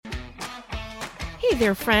Hey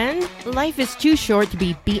there, friend. Life is too short to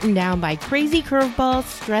be beaten down by crazy curveballs,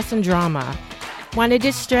 stress, and drama. Want to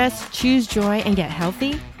distress, choose joy, and get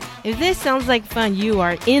healthy? If this sounds like fun, you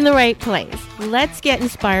are in the right place. Let's get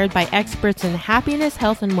inspired by experts in happiness,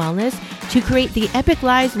 health, and wellness to create the epic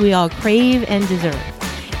lives we all crave and deserve.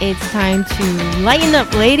 It's time to lighten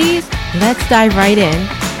up, ladies. Let's dive right in.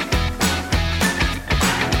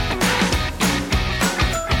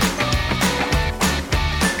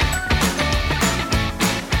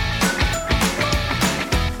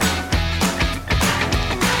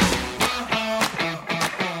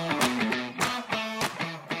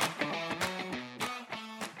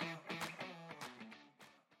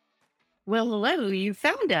 Well, hello, you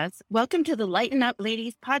found us. Welcome to the Lighten Up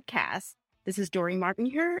Ladies podcast. This is Doreen Martin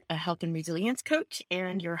here, a health and resilience coach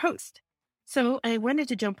and your host. So I wanted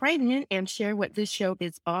to jump right in and share what this show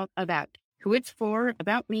is all about, who it's for,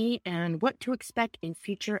 about me, and what to expect in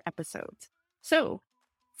future episodes. So,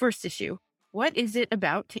 first issue, what is it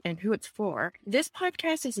about and who it's for? This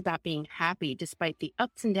podcast is about being happy despite the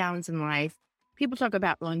ups and downs in life. People talk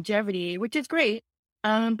about longevity, which is great.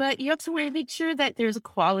 But you also want to make sure that there's a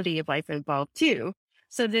quality of life involved too.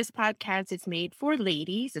 So this podcast is made for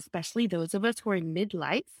ladies, especially those of us who are in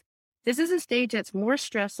midlife. This is a stage that's more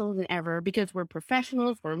stressful than ever because we're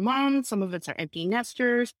professionals, we're moms, some of us are empty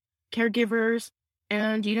nesters, caregivers,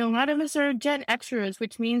 and a lot of us are Gen Xers,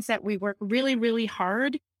 which means that we work really, really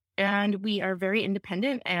hard and we are very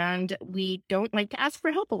independent and we don't like to ask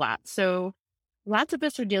for help a lot. So lots of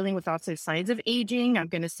us are dealing with also signs of aging. I'm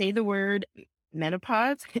going to say the word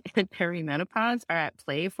menopause and perimenopause are at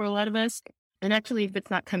play for a lot of us. And actually, if it's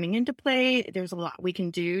not coming into play, there's a lot we can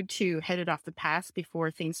do to head it off the path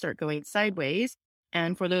before things start going sideways.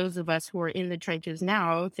 And for those of us who are in the trenches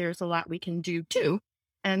now, there's a lot we can do too.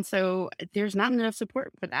 And so there's not enough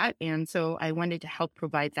support for that. And so I wanted to help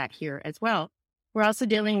provide that here as well. We're also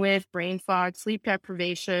dealing with brain fog, sleep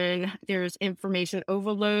deprivation. There's information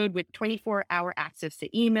overload with 24-hour access to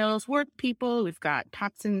emails, work people. We've got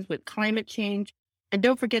toxins with climate change. And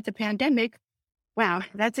don't forget the pandemic. Wow,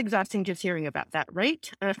 that's exhausting just hearing about that,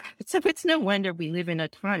 right? So it's no wonder we live in a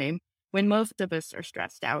time when most of us are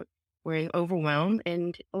stressed out, we're overwhelmed,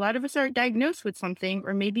 and a lot of us are diagnosed with something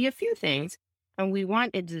or maybe a few things. And we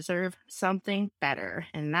want and deserve something better.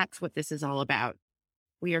 And that's what this is all about.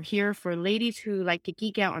 We are here for ladies who like to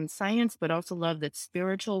geek out on science, but also love the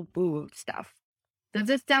spiritual woo stuff. Does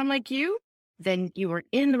this sound like you? Then you are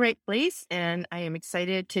in the right place. And I am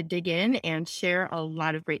excited to dig in and share a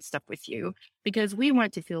lot of great stuff with you because we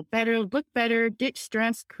want to feel better, look better, ditch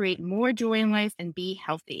stress, create more joy in life, and be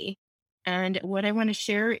healthy. And what I want to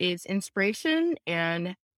share is inspiration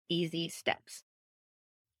and easy steps.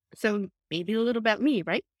 So maybe a little about me,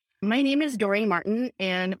 right? My name is Doreen Martin,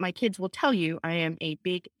 and my kids will tell you I am a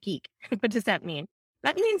big geek. What does that mean?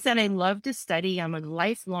 That means that I love to study. I'm a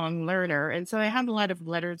lifelong learner, and so I have a lot of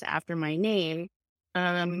letters after my name,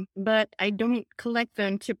 but I don't collect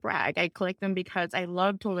them to brag. I collect them because I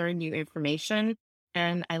love to learn new information,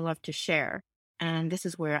 and I love to share. And this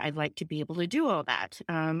is where I'd like to be able to do all that.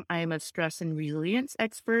 I'm a stress and resilience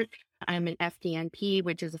expert. I'm an FDNP,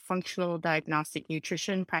 which is a functional diagnostic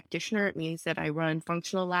nutrition practitioner. It means that I run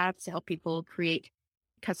functional labs to help people create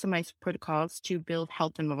customized protocols to build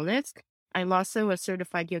health and wellness. I'm also a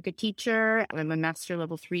certified yoga teacher. I'm a master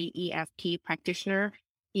level 3 EFT practitioner.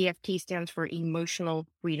 EFT stands for Emotional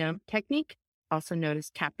Freedom Technique, also known as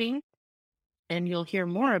tapping. And you'll hear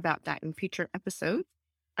more about that in future episodes.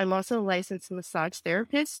 I'm also a licensed massage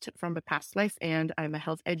therapist from a past life, and I'm a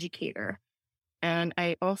health educator. And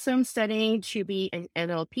I also am studying to be an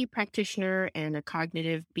NLP practitioner and a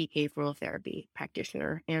cognitive behavioral therapy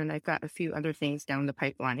practitioner. And I've got a few other things down the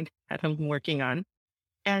pipeline that I'm working on.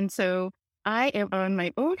 And so I am on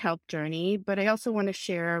my own health journey, but I also want to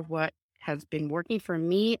share what has been working for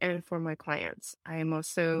me and for my clients. I am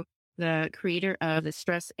also the creator of the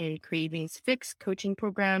Stress and Cravings Fix coaching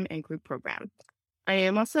program and group program. I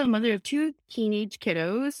am also a mother of 2 teenage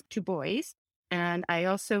kiddos, 2 boys. And I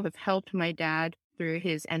also have helped my dad through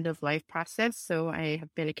his end of life process. So I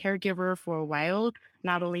have been a caregiver for a while,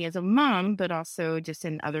 not only as a mom, but also just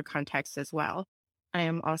in other contexts as well. I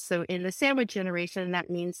am also in the sandwich generation. That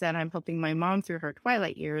means that I'm helping my mom through her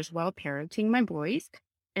twilight years while parenting my boys.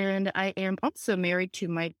 And I am also married to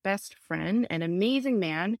my best friend, an amazing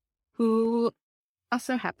man who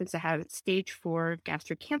also happens to have stage 4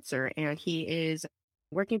 gastric cancer. And he is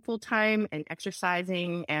working full time and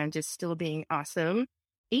exercising and just still being awesome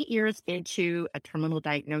 8 years into a terminal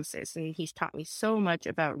diagnosis. And he's taught me so much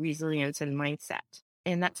about resilience and mindset.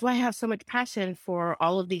 And that's why I have so much passion for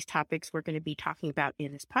all of these topics we're going to be talking about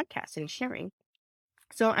in this podcast and sharing.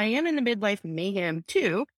 So I am in the midlife mayhem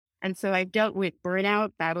too. And so I've dealt with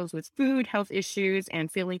burnout, battles with food, health issues,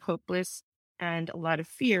 and feeling hopeless and a lot of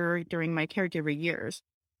fear during my caregiver years.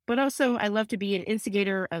 But also, I love to be an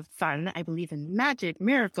instigator of fun. I believe in magic,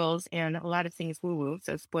 miracles, and a lot of things woo woo.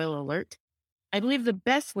 So, spoiler alert. I believe the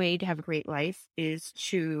best way to have a great life is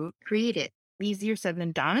to create it. Easier said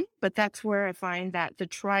than done, but that's where I find that the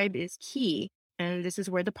tribe is key. And this is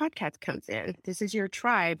where the podcast comes in. This is your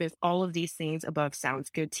tribe if all of these things above sounds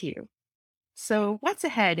good to you. So, what's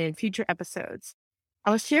ahead in future episodes?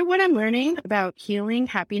 I'll share what I'm learning about healing,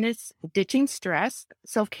 happiness, ditching stress,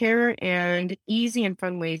 self-care, and easy and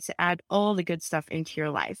fun ways to add all the good stuff into your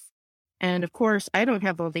life. And of course, I don't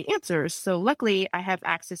have all the answers. So luckily, I have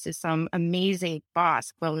access to some amazing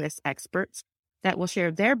boss wellness experts that will share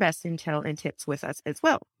their best intel and tips with us as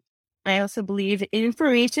well. I also believe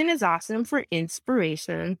information is awesome for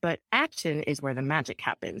inspiration, but action is where the magic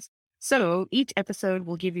happens. So each episode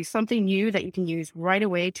will give you something new that you can use right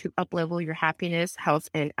away to uplevel your happiness, health,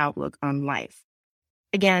 and outlook on life.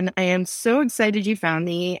 Again, I am so excited you found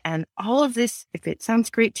me, and all of this, if it sounds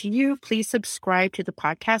great to you, please subscribe to the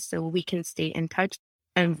podcast so we can stay in touch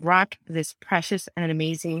and rock this precious and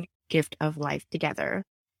amazing gift of life together.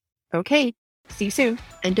 Okay, see you soon.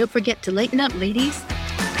 And don't forget to lighten up, ladies.